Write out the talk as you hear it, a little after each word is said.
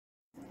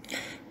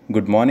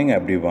Good morning,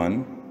 everyone.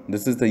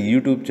 This is the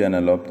YouTube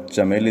channel of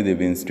Chameli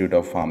Devi Institute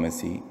of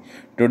Pharmacy.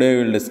 Today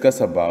we will discuss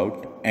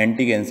about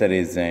anti-cancer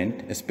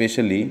agent,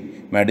 especially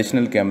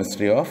medicinal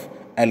chemistry of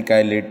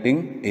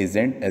alkylating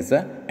agent as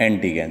a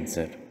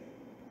anti-cancer.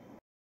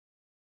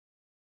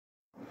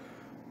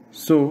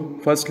 So,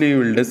 firstly,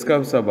 we will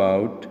discuss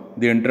about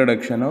the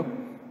introduction of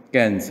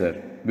cancer.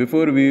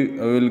 Before we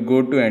will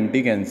go to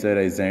anti-cancer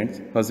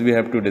agents, first we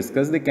have to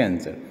discuss the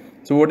cancer.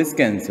 So, what is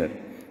cancer?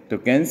 So,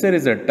 cancer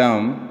is a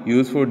term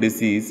used for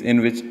disease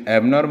in which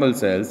abnormal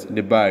cells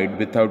divide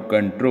without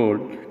control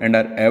and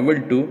are able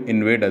to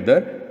invade other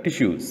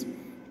tissues.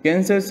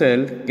 Cancer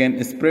cell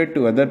can spread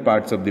to other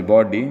parts of the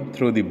body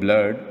through the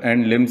blood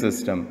and lymph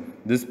system.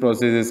 This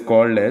process is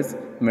called as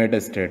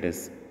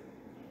metastasis.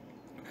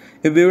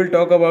 If we will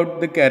talk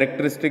about the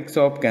characteristics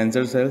of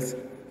cancer cells,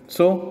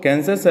 so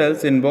cancer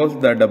cells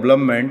involve the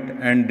development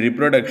and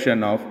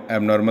reproduction of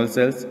abnormal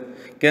cells.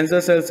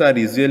 Cancer cells are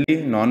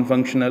usually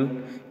non-functional.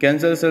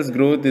 Cancer cells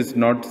growth is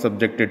not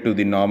subjected to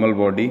the normal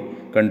body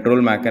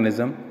control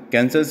mechanism.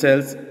 Cancer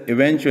cells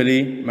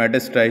eventually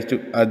metastasize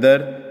to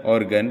other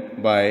organ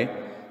by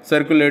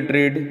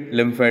circulatory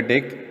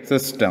lymphatic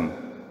system.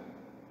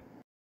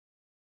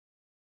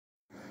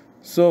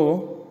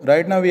 So,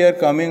 right now we are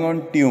coming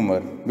on tumor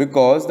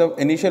because the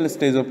initial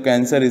stage of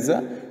cancer is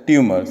a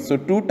tumor. So,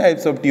 two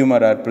types of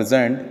tumor are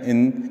present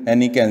in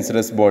any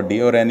cancerous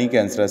body or any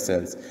cancerous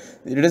cells.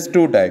 It is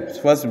two types.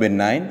 First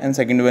benign and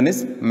second one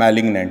is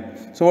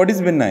malignant. So, what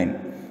is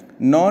benign?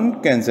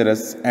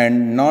 Non-cancerous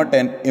and not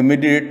an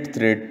immediate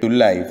threat to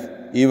life,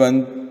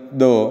 even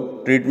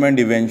though treatment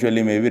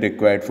eventually may be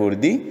required for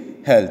the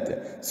health.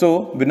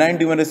 So, benign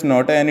tumor is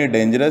not any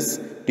dangerous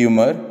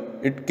tumor.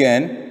 It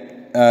can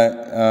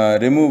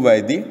removed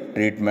by the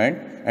treatment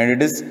and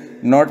it is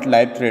not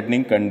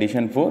life-threatening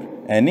condition for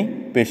any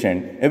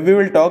patient. If we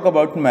will talk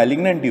about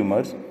malignant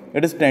tumors,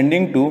 it is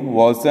tending to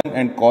worsen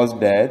and cause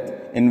death,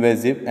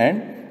 invasive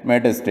and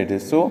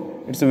metastasis.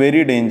 So, it's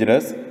very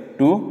dangerous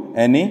to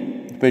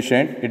any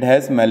patient. It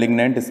has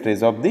malignant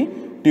stage of the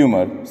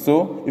tumor.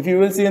 So, if you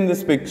will see in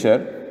this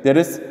picture, there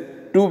is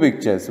two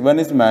pictures. One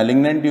is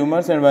malignant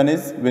tumors and one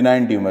is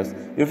benign tumors.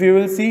 If you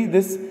will see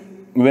this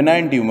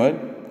benign tumor,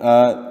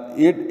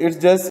 it's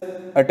just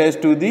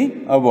attached to the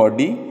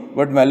body,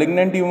 but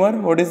malignant tumor,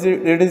 what is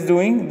it is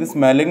doing? This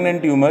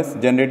malignant tumors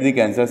generate the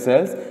cancer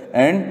cells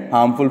and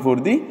harmful for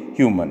the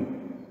human.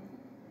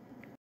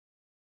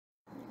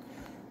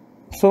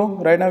 So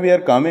right now we are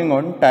coming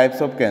on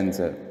types of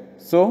cancer.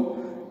 So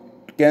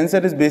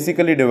cancer is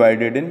basically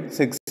divided in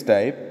 6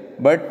 types,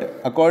 but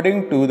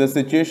according to the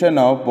situation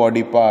of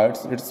body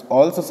parts, it's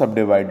also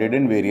subdivided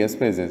in various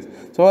phases.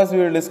 So first we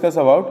will discuss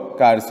about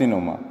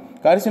carcinoma.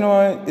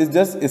 Carcinoma is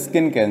just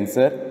skin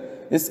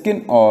cancer,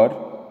 skin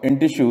or in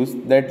tissues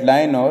that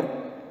line or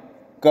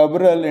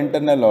cover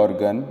internal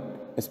organ,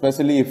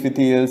 especially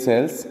epithelial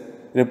cells.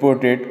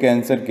 Reported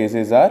cancer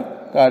cases are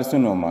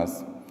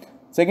carcinomas.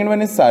 Second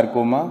one is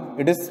sarcoma.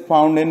 It is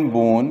found in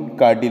bone,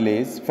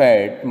 cartilage,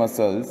 fat,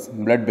 muscles,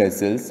 blood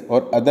vessels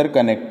or other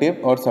connective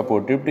or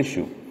supportive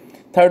tissue.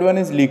 Third one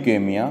is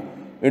leukemia.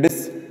 It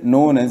is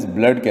known as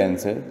blood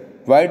cancer.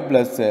 White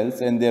blood cells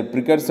and their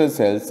precursor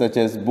cells such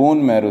as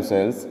bone marrow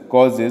cells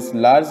causes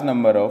large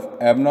number of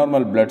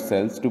abnormal blood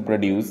cells to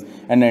produce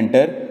and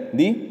enter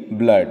the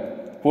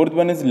blood. Fourth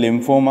one is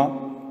lymphoma.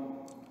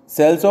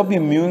 Cells of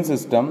immune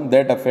system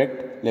that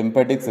affect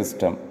lymphatic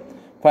system.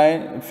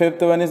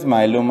 Fifth one is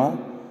myeloma.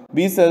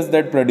 B cells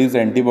that produce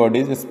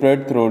antibodies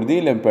spread through the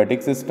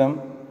lymphatic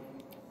system.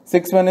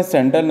 Sixth one is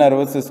central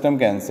nervous system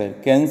cancer.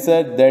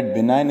 Cancer that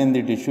benign in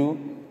the tissue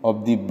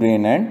of the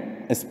brain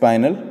and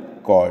spinal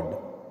cord.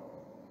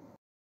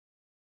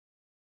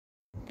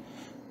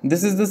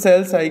 This is the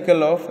cell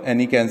cycle of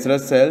any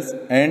cancerous cells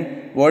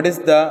and what is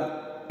the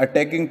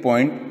attacking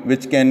point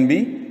which can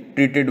be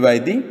treated by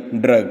the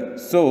drug.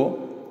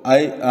 So,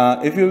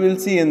 if you will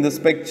see in this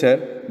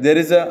picture, there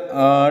is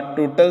a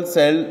total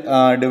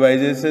cell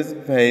divises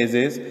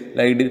phases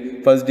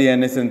like first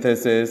DNA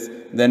synthesis,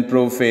 then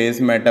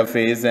prophase,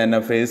 metaphase,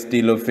 anaphase,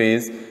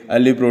 telophase,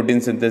 early protein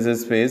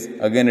synthesis phase.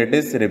 Again it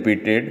is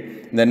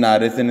repeated, then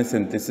RNA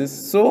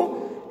synthesis. So,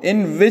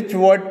 in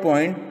what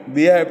point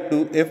we have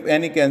to, if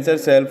any cancer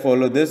cell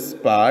follow this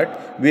part,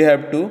 we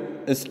have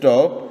to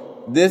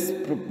stop this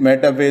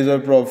metaphase or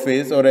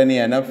prophase or any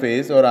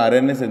anaphase or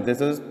RNA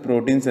synthesis,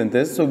 protein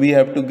synthesis. So we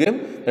have to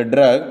give the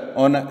drug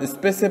on a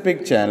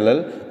specific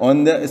channel,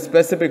 on the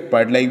specific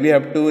part, like we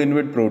have to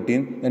inhibit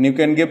protein, then you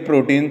can give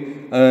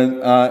protein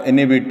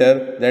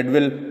inhibitor that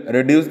will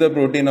reduce the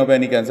protein of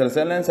any cancer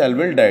cell and cell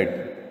will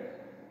die.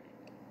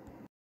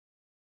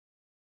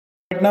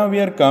 Right now we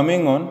are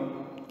coming on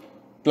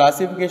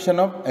classification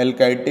of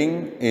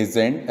alkylating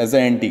agent as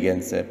an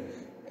anti-cancer.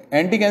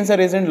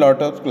 Anti-cancer agent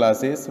lot of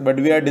classes, but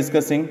we are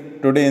discussing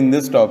today in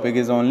this topic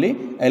is only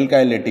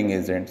alkylating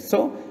agent.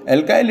 So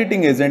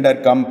alkylating agent are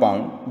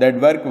compound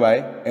that work by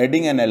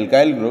adding an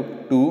alkyl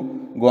group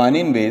to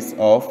guanine base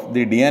of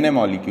the DNA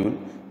molecule,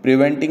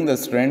 preventing the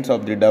strands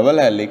of the double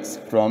helix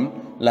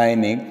from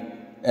lining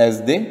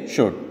as they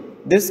should.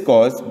 This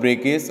causes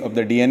breakage of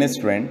the DNA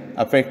strand,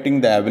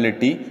 affecting the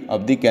ability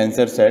of the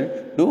cancer cell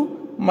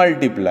to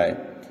multiply.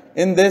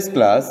 In this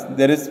class,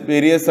 there is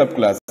various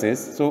subclasses.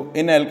 So,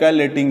 in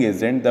alkylating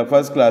agent, the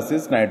first class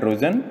is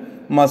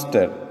nitrogen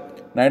mustard.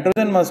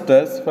 Nitrogen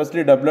mustards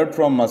firstly developed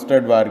from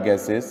mustard var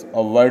gases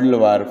of World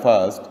War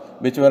I,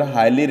 which were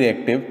highly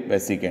reactive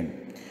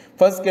vesicant.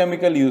 First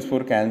chemical used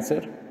for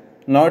cancer,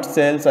 not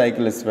cell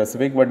cycle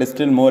specific, but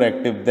still more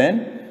active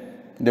than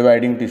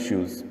dividing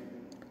tissues.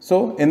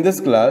 So, in this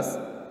class,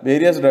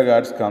 various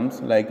drugs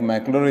comes like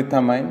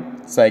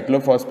mechlorethamine,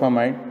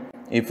 cyclophosphamide,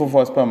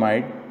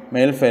 ifosfamide,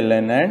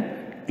 melphalan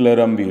and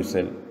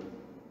chlorambucil.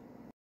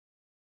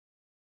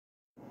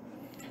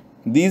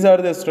 These are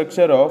the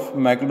structure of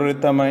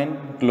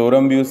mechlorethamine,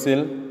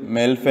 chlorambucil,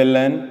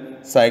 melphalan,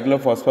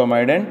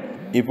 cyclophosphamide and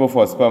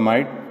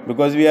ifosfamide.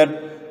 Because we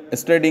are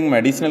studying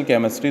medicinal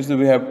chemistry, so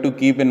we have to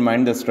keep in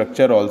mind the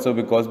structure also,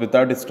 because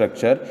without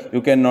structure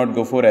you cannot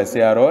go for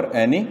SAR or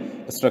any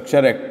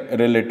structure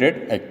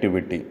related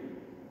activity.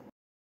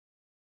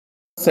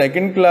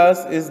 Second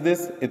class is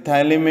this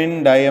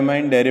ethylamine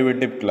diamine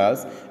derivative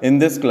class. In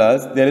this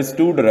class there is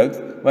two drugs,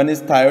 one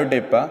is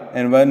thiotepa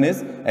and one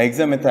is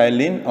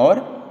hexamethylene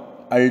or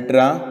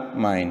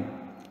ultramine.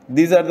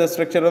 These are the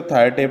structure of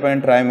thiotepa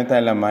and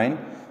trimethylamine.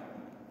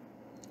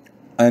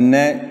 And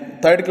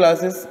third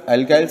class is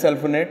alkyl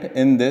sulfonate.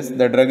 In this,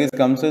 the drug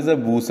comes as a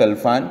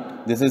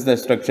busulfan. This is the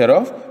structure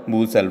of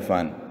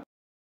busulfan.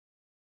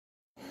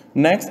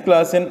 Next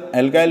class in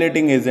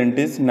alkylating agent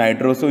is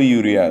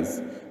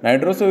nitrosoureas.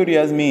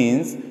 Nitrosoureas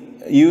means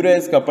urea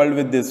is coupled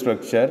with this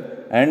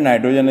structure and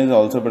nitrogen is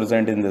also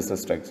present in this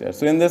structure.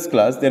 So in this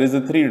class there is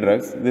three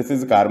drugs. This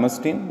is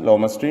carmustine,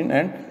 lomustine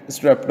and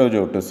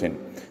streptozotocin.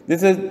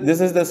 This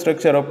is the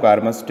structure of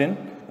carmustine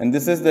and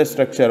this is the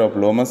structure of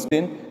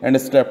lomustine and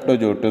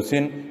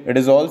streptozotocin. It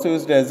is also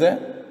used as a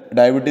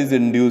diabetes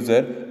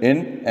inducer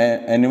in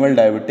animal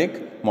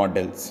diabetic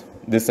models.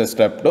 This is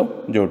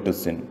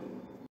streptozotocin.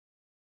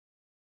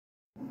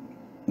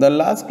 The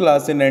last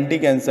class in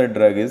anti-cancer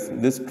drug is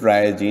this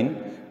triazine.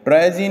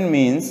 Triazine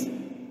means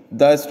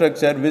the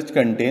structure which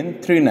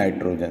contains 3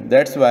 nitrogen.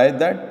 That's why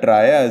the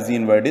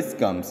triazine word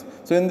comes.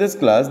 So in this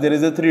class there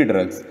is three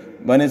drugs.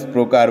 One is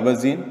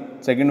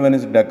procarbazine, second one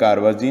is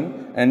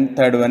dacarbazine and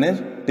third one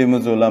is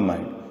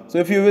temozolomide. So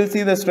if you will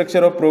see the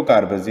structure of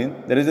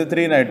procarbazine, there is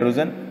 3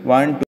 nitrogen,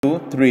 1, 2,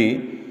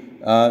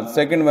 3.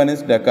 Second one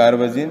is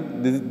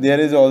dacarbazine. There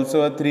is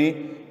also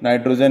 3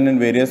 nitrogen in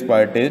various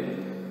parties.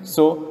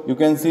 So you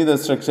can see the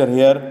structure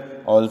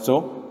here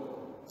also.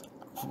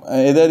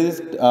 Either is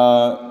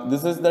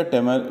this is the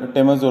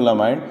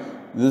temozolomide.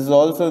 This is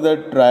also the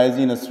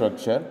triazine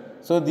structure.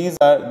 So these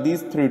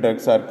three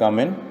drugs are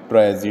common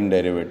triazine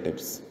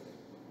derivatives.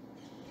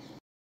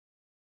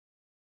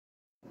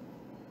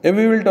 If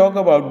we will talk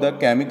about the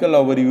chemical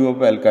overview of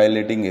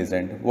alkylating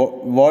agent,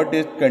 what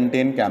it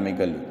contains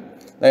chemically?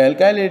 The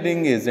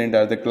alkylating agent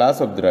are the class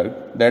of drugs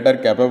that are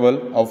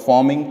capable of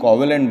forming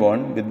covalent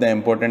bond with the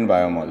important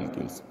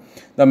biomolecules.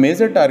 The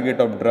major target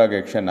of drug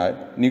action are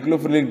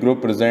nucleophilic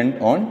group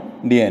present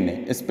on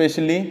DNA,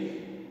 especially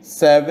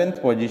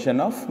 7th position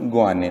of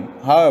guanine.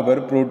 However,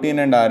 protein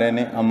and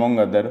RNA among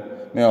other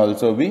may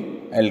also be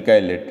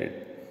alkylated.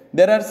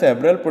 There are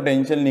several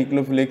potential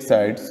nucleophilic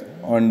sites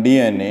on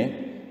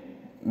DNA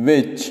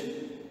which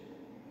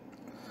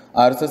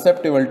are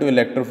susceptible to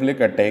electrophilic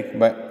attack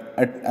by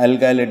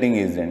alkylating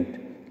agent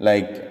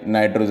like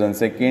nitrogen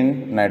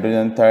 2nd,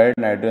 nitrogen 3rd,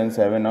 nitrogen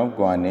 7 of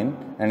guanine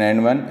and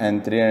N1,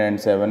 N3 and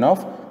N7 of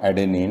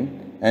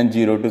adenine and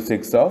 0 to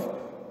 6 of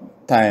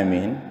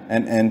thymine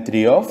and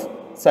N3 of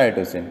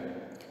cytosine.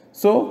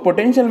 So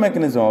potential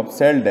mechanism of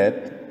cell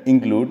death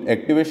include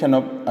activation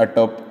of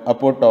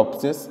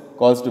apoptosis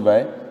caused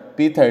by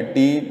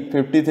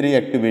P53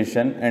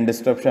 activation and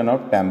disruption of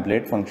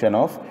template function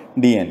of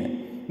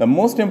DNA. The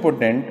most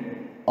important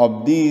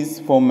of these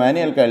for many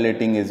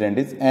alkylating agent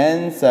is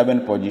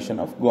N7 position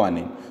of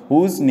guanine,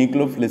 whose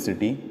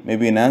nucleophilicity may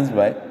be enhanced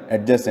by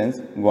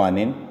adjacent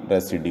guanine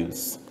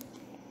residues.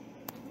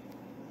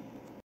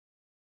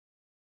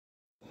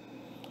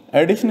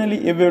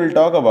 Additionally, if we will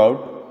talk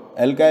about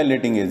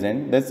alkylating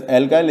agent, this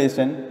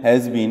alkylation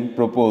has been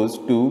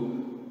proposed to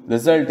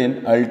result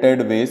in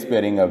altered base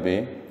pairing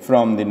away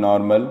from the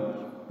normal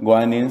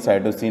guanine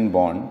cytosine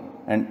bond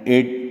and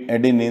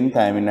adenine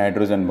thymine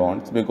nitrogen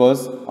bonds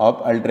because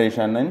of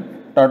alteration in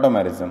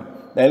tautomerism.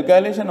 The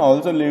alkylation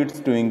also leads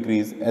to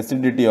increased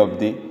acidity of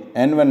the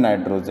N1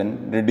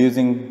 nitrogen,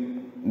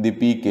 reducing the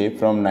pK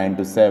from 9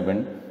 to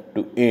 7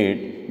 to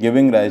 8,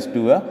 giving rise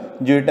to a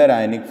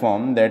deuterionic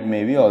form that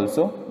may be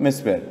also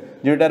mispaired.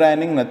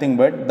 Deuterionic nothing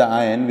but the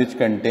ion which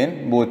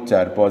contain both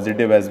charge,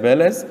 positive as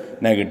well as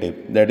negative,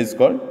 that is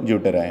called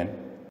deuterion.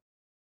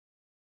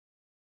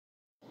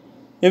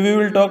 If we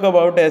will talk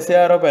about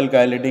SAR of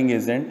alkylating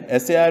agent,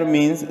 SAR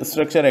means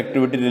structure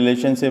activity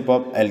relationship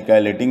of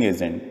alkylating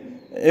agent.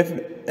 If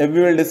we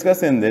will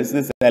discuss in this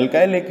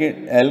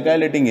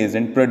alkylating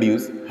agent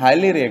produce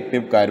highly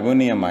reactive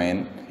carbonium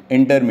ion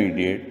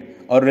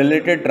intermediate or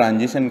related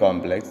transition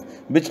complex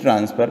which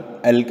transfer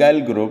alkyl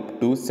group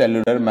to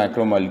cellular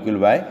macromolecule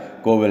by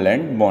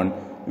covalent bond.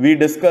 We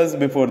discussed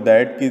before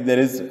that that there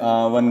is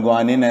one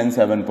guanine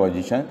N7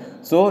 position.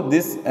 So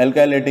this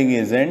alkylating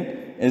agent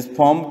is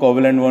formed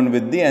covalent bond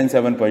with the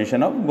N7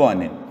 position of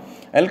guanine.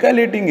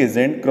 Alkylating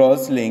agent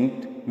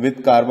cross-linked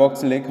with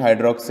carboxylic,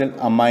 hydroxyl,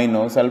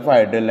 amino,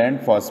 sulfhydryl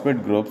and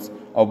phosphate groups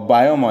of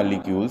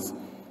biomolecules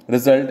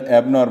result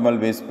abnormal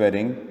base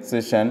pairing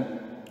scission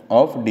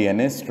of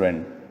DNA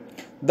strand.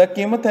 The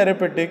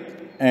chemotherapeutic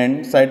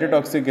and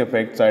cytotoxic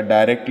effects are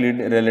directly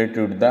related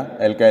to the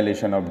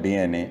alkylation of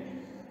DNA.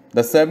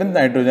 The seventh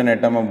nitrogen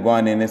atom of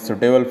guanine is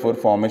suitable for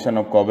formation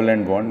of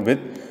covalent bond with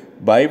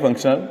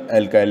bifunctional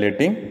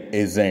alkylating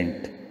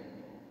agent.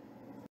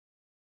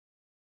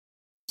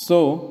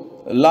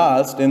 So,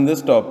 last in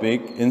this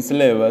topic, in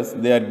syllabus,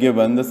 they are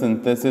given the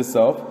synthesis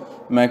of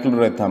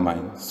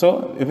mechlorethamine.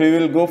 So, if we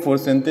will go for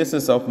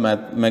synthesis of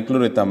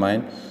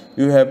mechlorethamine,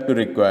 you have to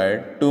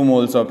require 2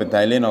 moles of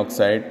ethylene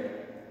oxide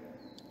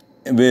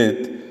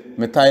with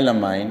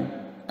methylamine,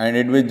 and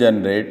it will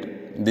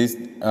generate this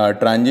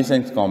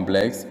transition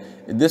complex.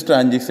 This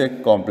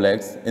transition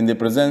complex, in the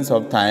presence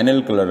of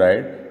thionyl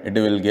chloride, it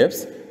will give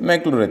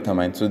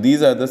mechlorethamine. So,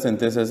 these are the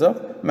synthesis of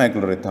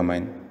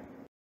mechlorethamine.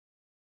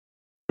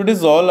 It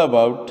is all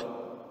about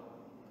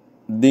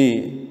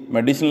the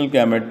medicinal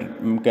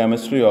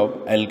chemistry of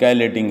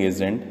alkylating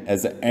agent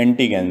as an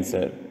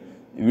anti-cancer.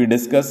 We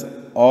discuss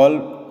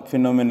all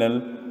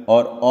phenomenal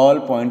or all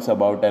points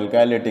about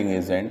alkylating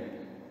agent.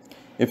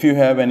 If you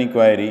have any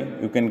query,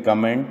 you can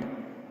comment,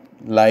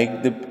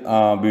 like the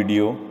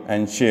video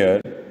and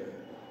share.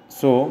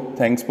 So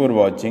thanks for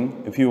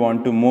watching. If you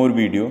want to more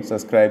video,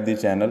 subscribe the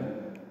channel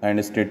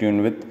and stay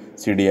tuned with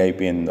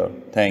CDIP Indore.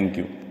 Thank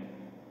you.